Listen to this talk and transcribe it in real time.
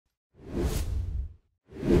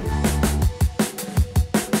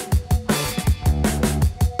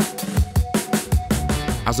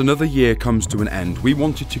As another year comes to an end, we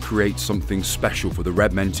wanted to create something special for the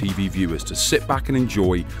Redmen TV viewers to sit back and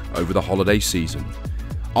enjoy over the holiday season.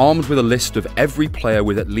 Armed with a list of every player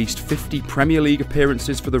with at least 50 Premier League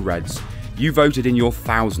appearances for the Reds, you voted in your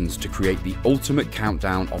thousands to create the ultimate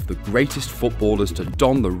countdown of the greatest footballers to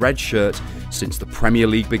don the red shirt since the Premier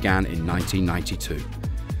League began in 1992.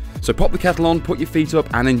 So pop the kettle on, put your feet up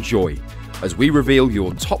and enjoy as we reveal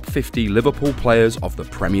your top 50 Liverpool players of the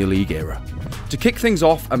Premier League era. To kick things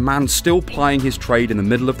off, a man still plying his trade in the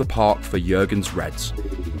middle of the park for Jurgen's Reds.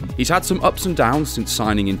 He's had some ups and downs since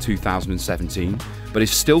signing in 2017, but is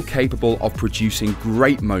still capable of producing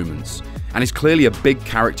great moments, and is clearly a big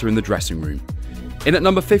character in the dressing room. In at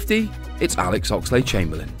number 50, it's Alex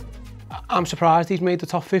Oxlade-Chamberlain. I'm surprised he's made the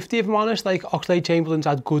top 50, if I'm honest. Like, Oxlade-Chamberlain's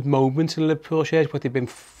had good moments in Liverpool shirts, but they've been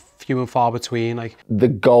few and far between. Like the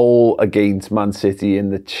goal against Man City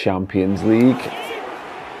in the Champions League.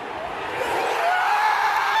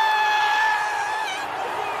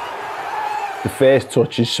 The first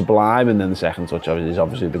touch is sublime, and then the second touch is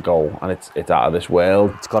obviously the goal, and it's out of this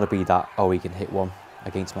world. It's got to be that, oh, he can hit one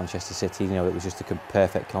against Manchester City. You know, it was just a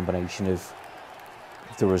perfect combination of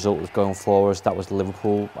the result was going for us. That was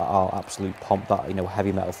Liverpool at our absolute pomp, that, you know,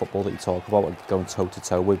 heavy metal football that you talk about, going toe to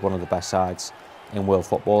toe with one of the best sides in world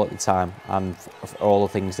football at the time, and for all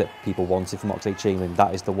the things that people wanted from Oxlade-Chamberlain,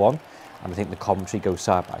 that is the one. And I think the commentary goes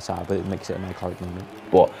side by side, but it makes it an iconic moment.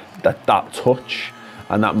 But that touch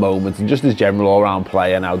and that moment, and just his general all-round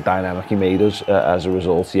play and how dynamic he made us as a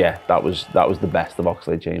result, yeah, that was the best of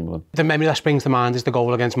Oxlade-Chamberlain. The memory that springs to mind is the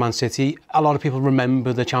goal against Man City. A lot of people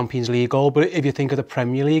remember the Champions League goal, but if you think of the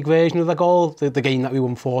Premier League version of the goal, the game that we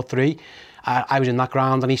won 4-3, I was in that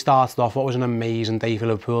ground, and he started off what was an amazing day for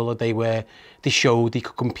Liverpool. They showed he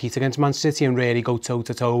could compete against Man City and really go toe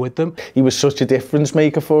to toe with them. He was such a difference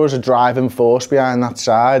maker for us, a driving force behind that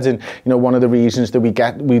side, and you know, one of the reasons that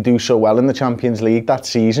we do so well in the Champions League that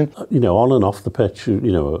season. You know, on and off the pitch, you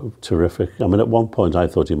know, terrific. I mean, at one point I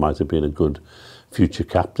thought he might have been a good future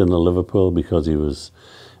captain of Liverpool because he was,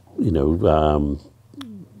 you know,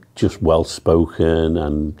 just well spoken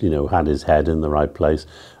and, you know, had his head in the right place.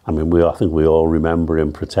 I mean, I think we all remember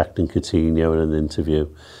him protecting Coutinho in an interview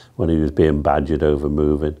when he was being badgered over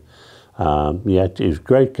moving. Yeah, he's a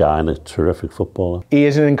great guy and a terrific footballer. He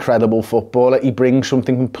is an incredible footballer. He brings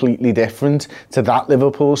something completely different to that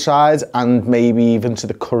Liverpool side and maybe even to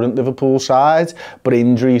the current Liverpool side, but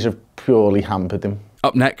injuries have purely hampered him.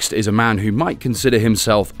 Up next is a man who might consider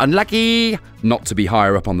himself unlucky not to be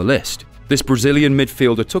higher up on the list. This Brazilian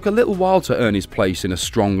midfielder took a little while to earn his place in a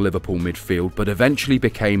strong Liverpool midfield, but eventually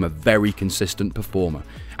became a very consistent performer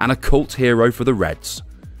and a cult hero for the Reds.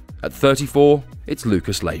 At 34, it's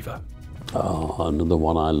Lucas Leiva. Oh, another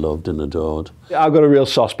one I loved and adored. I've got a real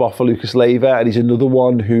soft spot for Lucas Leiva, and he's another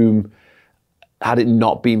one whom, had it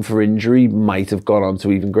not been for injury, might have gone on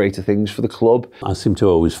to even greater things for the club. I seem to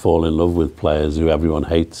always fall in love with players who everyone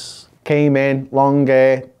hates. Came in, long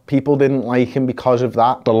hair, people didn't like him because of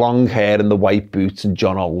that. The long hair and the white boots, and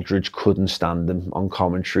John Aldridge couldn't stand him on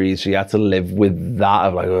commentary, so you had to live with that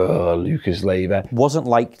of like, oh, Lucas Leiva. Wasn't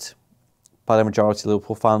liked by the majority of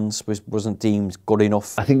Liverpool fans, wasn't deemed good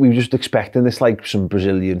enough. I think we were just expecting this, like some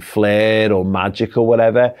Brazilian flair or magic or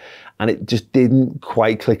whatever, and it just didn't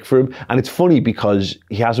quite click for him. And it's funny because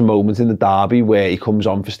he has a moment in the derby where he comes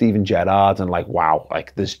on for Steven Gerrard and like, wow,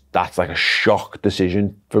 like that's like a shock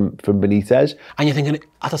decision from Benitez. And you're thinking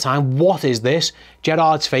at the time, what is this?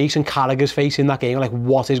 Gerrard's face and Carragher's face in that game, like,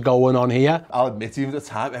 what is going on here? I'll admit, even at the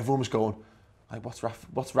time, everyone was going, like,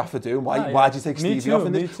 what's Rafa doing? Why did you take Stevie off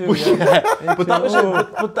in this? Me too, yeah. But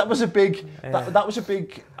that was a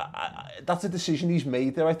big that's a decision he's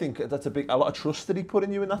made there. I think that's a lot of trust that he put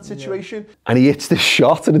in you in that situation. Yeah. And he hits the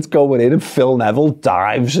shot and it's going in, and Phil Neville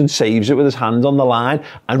dives and saves it with his hand on the line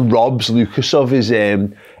and robs Lucas of his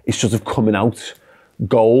sort of coming out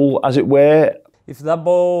goal, as it were. If that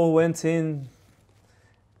ball went in,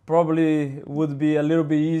 probably would be a little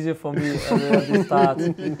bit easier for me at the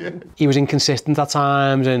start. He was inconsistent at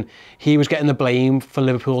times, and he was getting the blame for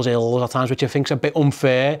Liverpool's ills at times, which I think is a bit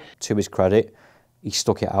unfair. To his credit, he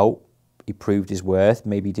stuck it out. He proved his worth.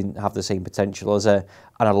 Maybe he didn't have the same potential as an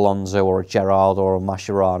Alonso or a Gerrard or a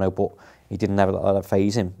Mascherano, but he didn't ever let that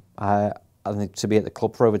faze him. I think to be at the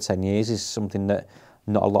club for over 10 years is something that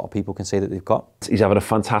not a lot of people can say that they've got. He's having a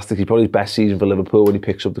fantastic, he's probably his best season for Liverpool when he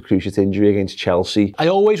picks up the cruciate injury against Chelsea. I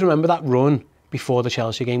always remember that run before the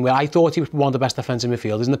Chelsea game where I thought he was one of the best defensive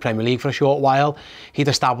midfielders in the Premier League for a short while. He'd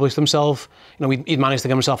established himself, you know, he'd managed to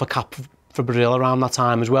get himself a cap for Brazil around that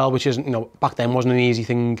time as well, which is, you know, back then wasn't an easy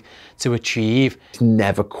thing to achieve. He's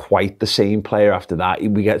never quite the same player after that.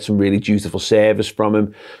 We get some really dutiful service from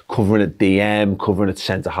him, covering at DM, covering at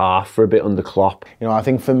centre-half for a bit under Klopp. You know, I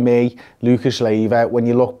think for me, Lucas Leiva, when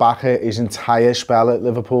you look back at his entire spell at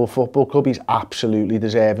Liverpool Football Club, he's absolutely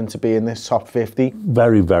deserving to be in this top 50.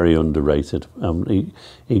 Very, very underrated.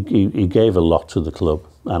 He gave a lot to the club,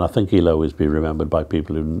 and I think he'll always be remembered by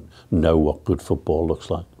people who know what good football looks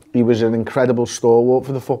like. He was an incredible stalwart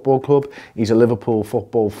for the football club. He's a Liverpool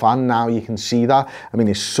football fan now, you can see that. I mean,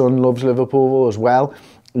 his son loves Liverpool as well.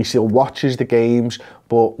 He still watches the games,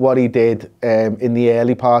 but what he did in the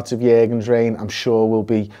early parts of Jurgen's reign, I'm sure will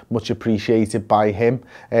be much appreciated by him,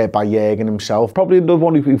 by Jurgen himself. Probably another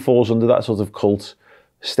one who falls under that sort of cult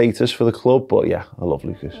status for the club, but yeah, I love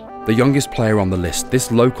Lucas. The youngest player on the list,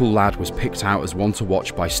 this local lad was picked out as one to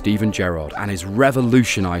watch by Steven Gerrard and is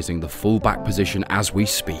revolutionising the full-back position as we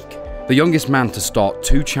speak. The youngest man to start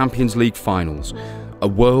 2 Champions League finals, a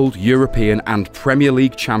World, European and Premier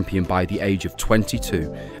League champion by the age of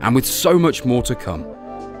 22, and with so much more to come.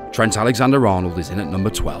 Trent Alexander-Arnold is in at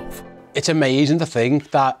number 12. It's amazing to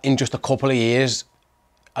think that in just a couple of years,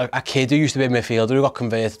 a kid who used to be a midfielder who got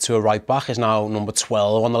converted to a right-back is now number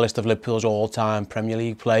 12 on the list of Liverpool's all-time Premier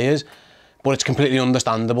League players. But it's completely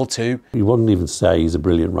understandable too. You wouldn't even say he's a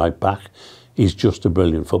brilliant right-back. He's just a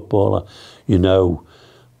brilliant footballer. You know,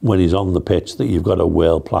 when he's on the pitch, that you've got a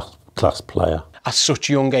world-class player. At such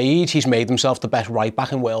a young age, he's made himself the best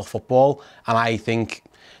right-back in world football. And I think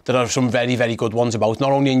there are some very, very good ones about,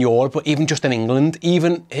 not only in Europe, but even just in England.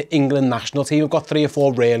 Even England national team have got 3 or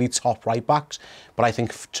 4 really top right-backs. But I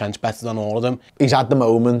think Trent's better than all of them. He's had the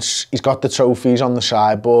moments, he's got the trophies on the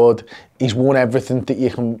sideboard, he's won everything that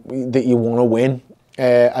you want to win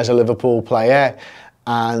as a Liverpool player,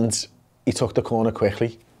 and he took the corner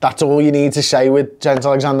quickly. That's all you need to say with Trent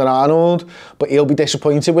Alexander-Arnold, but he'll be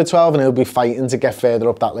disappointed with 12 and he'll be fighting to get further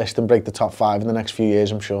up that list and break the top 5 in the next few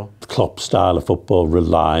years, I'm sure. Klopp's style of football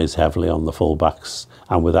relies heavily on the fullbacks,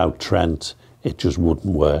 and without Trent, it just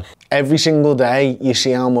wouldn't work. Every single day you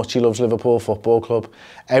see how much he loves Liverpool Football Club.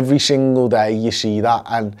 Every single day you see that,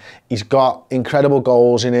 and he's got incredible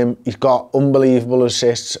goals in him. He's got unbelievable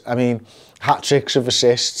assists. I mean, hat-tricks of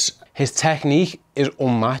assists. His technique is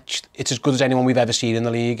unmatched. It's as good as anyone we've ever seen in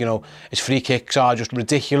the league. You know, his free kicks are just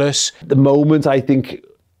ridiculous. The moment I think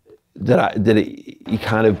he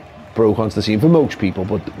kind of broke onto the scene for most people,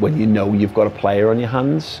 but when you know you've got a player on your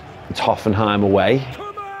hands, it's Hoffenheim away,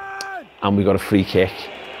 and we got a free kick,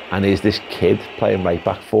 and there's this kid playing right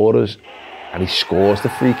back for us, and he scores the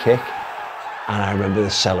free kick. And I remember the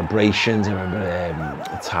celebrations. I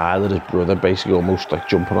remember Tyler, his brother, basically almost like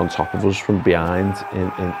jumping on top of us from behind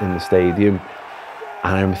in the stadium.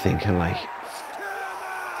 And I remember thinking, like,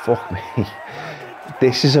 fuck me,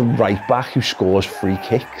 this is a right back who scores free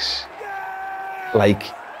kicks. Like,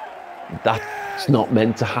 that's not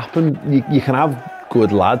meant to happen. You can have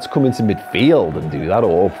good lads come into midfield and do that,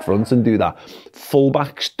 or up front and do that.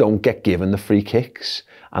 Fullbacks don't get given the free kicks,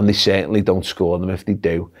 and they certainly don't score them if they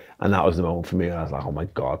do. And that was the moment for me. I was like, oh my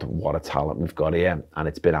God, what a talent we've got here. And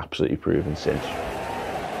it's been absolutely proven since.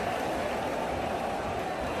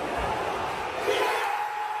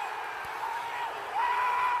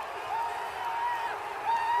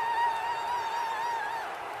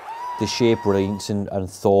 The sheer brilliance and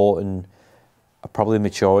thought and probably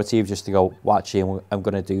maturity of just to go, well, actually, I'm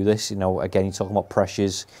going to do this. You know, again, you're talking about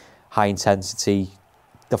pressures, high intensity,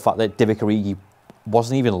 the fact that Divock Origi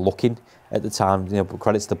wasn't even looking at the time. You know,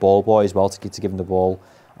 credits to the ball boy as well to give him the ball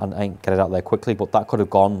and get it out there quickly. But that could have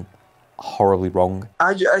gone horribly wrong.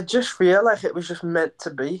 I just feel like it was just meant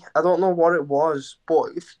to be. I don't know what it was, but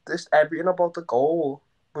if this everything about the goal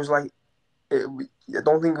was like, I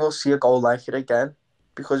don't think we'll see a goal like it again,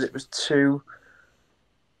 because it was too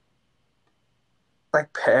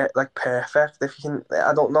like perfect. If you can,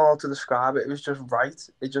 I don't know how to describe it. It was just right.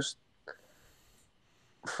 It just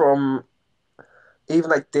from.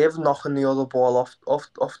 Even like Dave knocking the other ball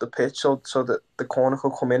off the pitch so that the corner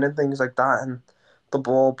could come in and things like that, and the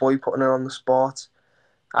ball boy putting it on the spot.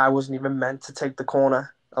 I wasn't even meant to take the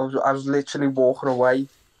corner. I was literally walking away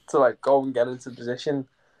to like go and get into position,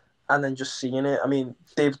 and then just seeing it. I mean,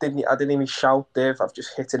 I didn't even shout, Dave, I've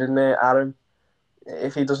just hit it in there at him.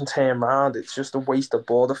 If he doesn't turn around, it's just a waste of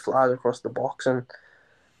ball that flies across the box, and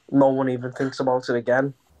no one even thinks about it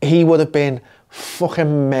again. He would have been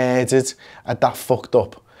fucking murdered at that fucked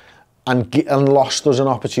up and lost us an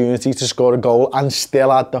opportunity to score a goal and still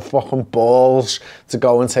had the fucking balls to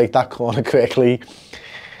go and take that corner quickly.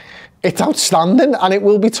 It's outstanding and it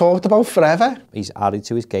will be talked about forever. He's added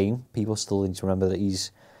to his game. People still need to remember that he's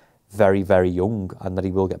very, very young, and that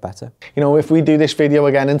he will get better. You know, if we do this video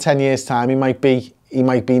again in 10 years' time, he might be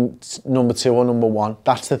number 2 or number 1.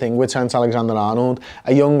 That's the thing with Trent Alexander-Arnold.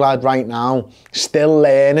 A young lad right now, still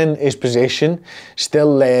learning his position,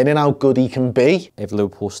 still learning how good he can be. If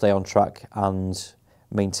Liverpool stay on track and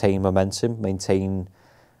maintain momentum, maintain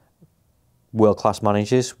world-class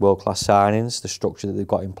managers, world-class signings, the structure that they've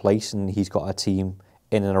got in place, and he's got a team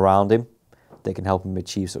in and around him, they can help him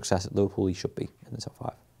achieve success at Liverpool, he should be in the top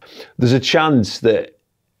 5. There's a chance that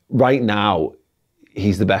right now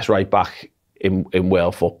he's the best right back in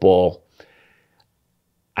world football,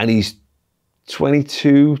 and he's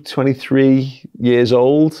 22, 23 years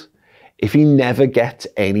old. If he never gets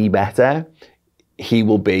any better, he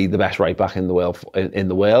will be the best right back in the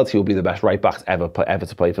world. He'll be the best right back ever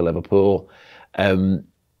to play for Liverpool.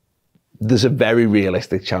 There's a very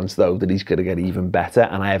realistic chance, though, that he's going to get even better,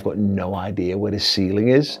 and I have got no idea where his ceiling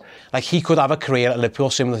is. Like, he could have a career at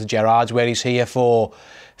Liverpool similar to Gerrard's, where he's here for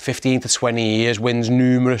 15 to 20 years, wins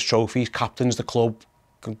numerous trophies, captains the club,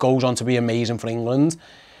 goes on to be amazing for England.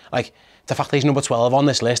 Like, the fact that he's number 12 on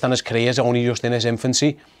this list and his career's only just in his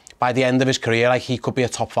infancy, by the end of his career, like, he could be a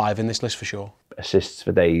top 5 in this list for sure. Assists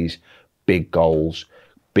for days, big goals,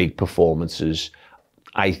 big performances.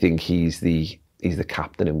 I think he's the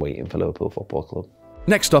captain in waiting for Liverpool Football Club.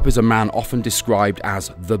 Next up is a man often described as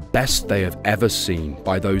the best they have ever seen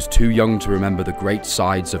by those too young to remember the great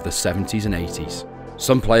sides of the 70s and 80s.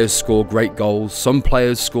 Some players score great goals, some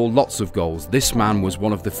players score lots of goals. This man was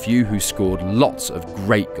one of the few who scored lots of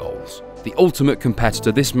great goals. The ultimate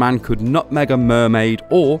competitor, this man could nutmeg a mermaid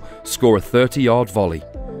or score a 30-yard volley.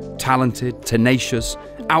 Talented, tenacious,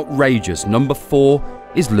 outrageous. Number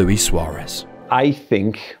 4 is Luis Suarez. I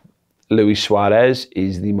think Luis Suarez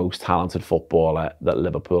is the most talented footballer that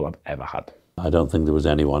Liverpool have ever had. I don't think there was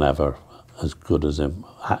anyone ever as good as him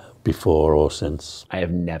before or since. I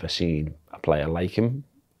have never seen a player like him.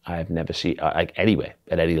 I have never seen, like, anywhere,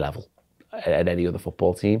 at any level, at any other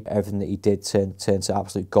football team. Everything that he did turned to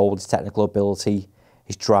absolute gold. His technical ability,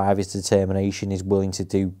 his drive, his determination, his willing to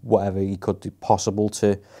do whatever he could do possible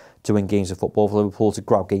to win games of football for Liverpool, to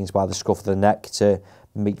grab games by the scruff of the neck, to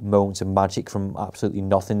make moments of magic from absolutely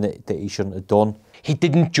nothing that he shouldn't have done. He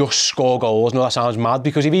didn't just score goals. No, that sounds mad,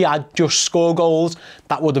 because if he had just scored goals,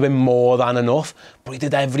 that would have been more than enough. But he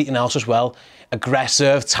did everything else as well.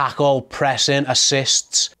 Aggressive, tackle, pressing,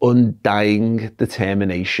 assists. Undying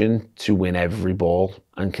determination to win every ball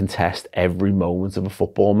and contest every moment of a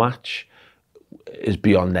football match is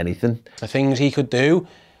beyond anything. The things he could do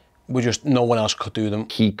were just, no one else could do them.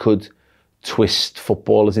 He could twist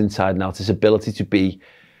footballers inside and out. His ability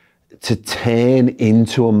to turn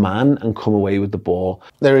into a man and come away with the ball.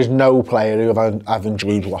 There is no player who I've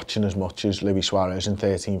enjoyed watching as much as Luis Suarez in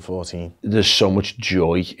 13-14. There's so much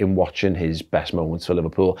joy in watching his best moments for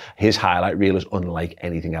Liverpool. His highlight reel is unlike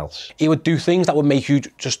anything else. He would do things that would make you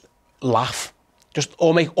just laugh,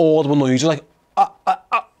 or make audible noises, like,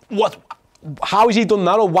 what? How has he done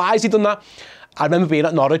that, or why has he done that? I remember being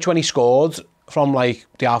at Norwich when he scored from, like,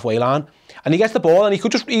 the halfway line, and he gets the ball and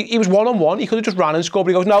he was one-on-one, he could have just ran and scored,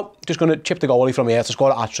 but he goes, no, just going to chip the goalie from here to score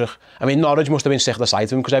a hat-trick. I mean, Norwich must have been sick of the sight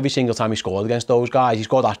of him, because every single time he scored against those guys, he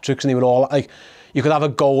scored hat-tricks, and they were all, like, you could have a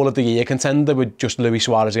goal of the year contender with just Luis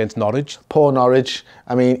Suarez against Norwich. Poor Norwich.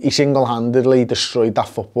 I mean, he single-handedly destroyed that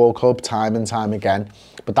football club time and time again.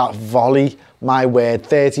 But that volley, my word,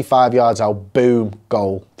 35 yards out, boom,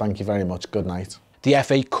 goal. Thank you very much, good night. The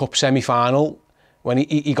FA Cup semi-final, when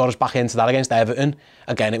he got us back into that against Everton,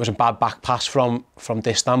 again, it was a bad back pass from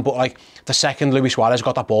distance, but, like, the second Luis Suarez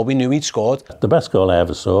got that ball, we knew he'd scored. The best goal I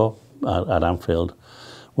ever saw at Anfield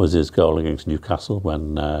was his goal against Newcastle,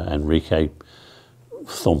 when Enrique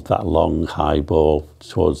thumped that long, high ball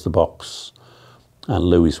towards the box, and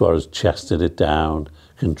Luis Suarez chested it down,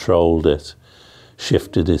 controlled it,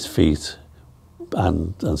 shifted his feet,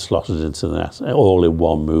 and slotted it into the net, all in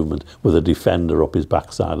one movement, with a defender up his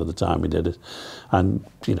backside at the time he did it. And,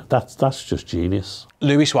 you know, that's just genius.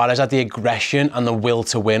 Luis Suarez had the aggression and the will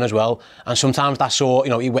to win as well, and sometimes that saw, you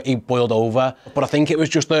know, he boiled over, but I think it was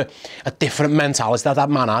just a different mentality that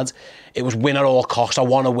man had. It was win at all costs. I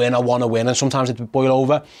want to win, and sometimes it would boil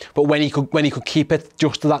over. But when he could keep it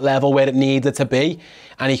just to that level where it needed to be,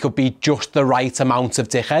 and he could be just the right amount of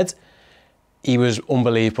dickhead, he was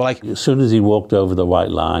unbelievable. Like, as soon as he walked over the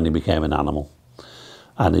white line, he became an animal,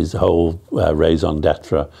 and his whole raison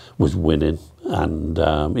d'etre was winning, and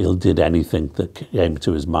he did anything that came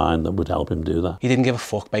to his mind that would help him do that. He didn't give a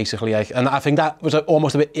fuck, basically, like, and I think that was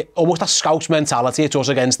almost a Scouse mentality. It's us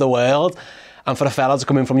against the world, and for a fella to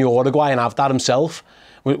come in from Uruguay and have that himself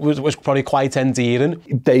was probably quite endearing.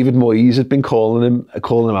 David Moyes had been calling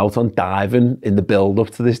him out on diving in the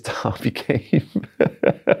build-up to this derby game.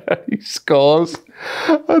 He scores,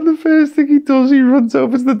 and the first thing he does, he runs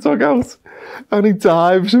over to the dugout and he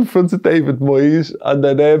dives in front of David Moyes, and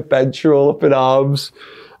then bench are all up in arms.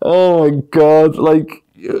 Oh my God, like,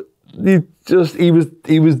 he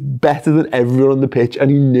was better than everyone on the pitch,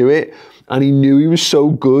 and he knew it. And he knew he was so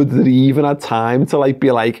good that he even had time to like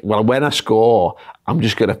be like, well, when I score, I'm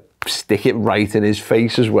just going to stick it right in his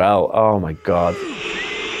face as well. Oh my God.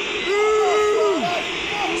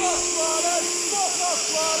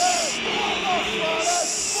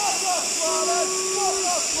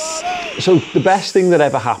 So the best thing that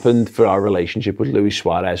ever happened for our relationship with Luis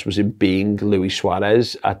Suarez was him being Luis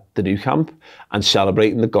Suarez at the Nou Camp and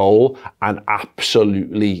celebrating the goal and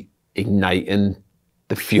absolutely igniting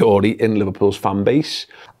the fury in Liverpool's fan base.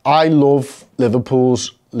 I love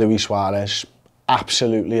Liverpool's Luis Suarez.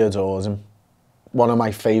 Absolutely adores him. One of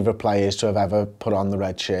my favourite players to have ever put on the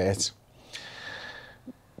red shirt.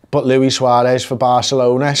 But Luis Suarez for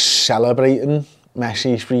Barcelona celebrating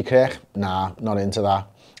Messi's free kick? Nah, not into that.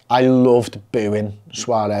 I loved booing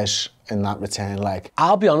Suarez in that return leg.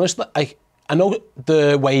 I'll be honest, I know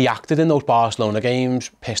the way he acted in those Barcelona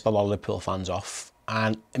games pissed a lot of Liverpool fans off.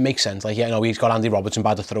 And it makes sense, like, you know, he's got Andy Robertson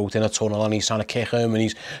by the throat in a tunnel and he's trying to kick him and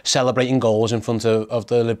he's celebrating goals in front of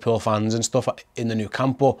the Liverpool fans and stuff in the Nou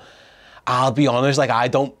Camp. But I'll be honest, like, I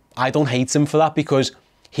don't hate him for that because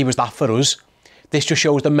he was that for us. This just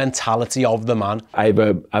shows the mentality of the man. I have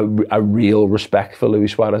a real respect for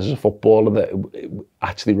Luis Suarez as a footballer that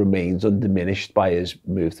actually remains undiminished by his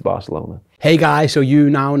move to Barcelona. Hey guys, so you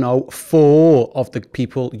now know 4 of the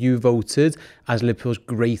people you voted as Liverpool's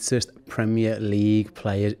greatest Premier League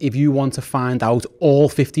players. If you want to find out all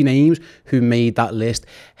 50 names who made that list,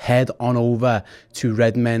 head on over to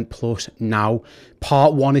Redmen Plus now.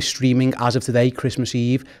 Part 1 is streaming as of today, Christmas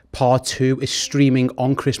Eve. Part 2 is streaming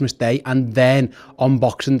on Christmas Day, and then on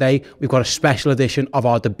Boxing Day, we've got a special edition of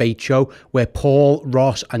our debate show where Paul,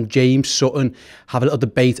 Ross and James Sutton have a little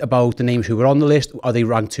debate about the names who were on the list. Are they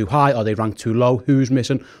ranked too high? Are they ranked too low? Who's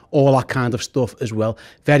missing? All that kind of stuff as well.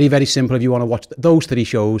 Very, very simple. If you want to watch those 3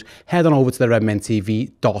 shows, head on over to the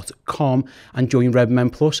redmentv.com and join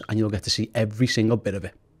Redmen Plus, and you'll get to see every single bit of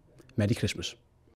it. Merry Christmas.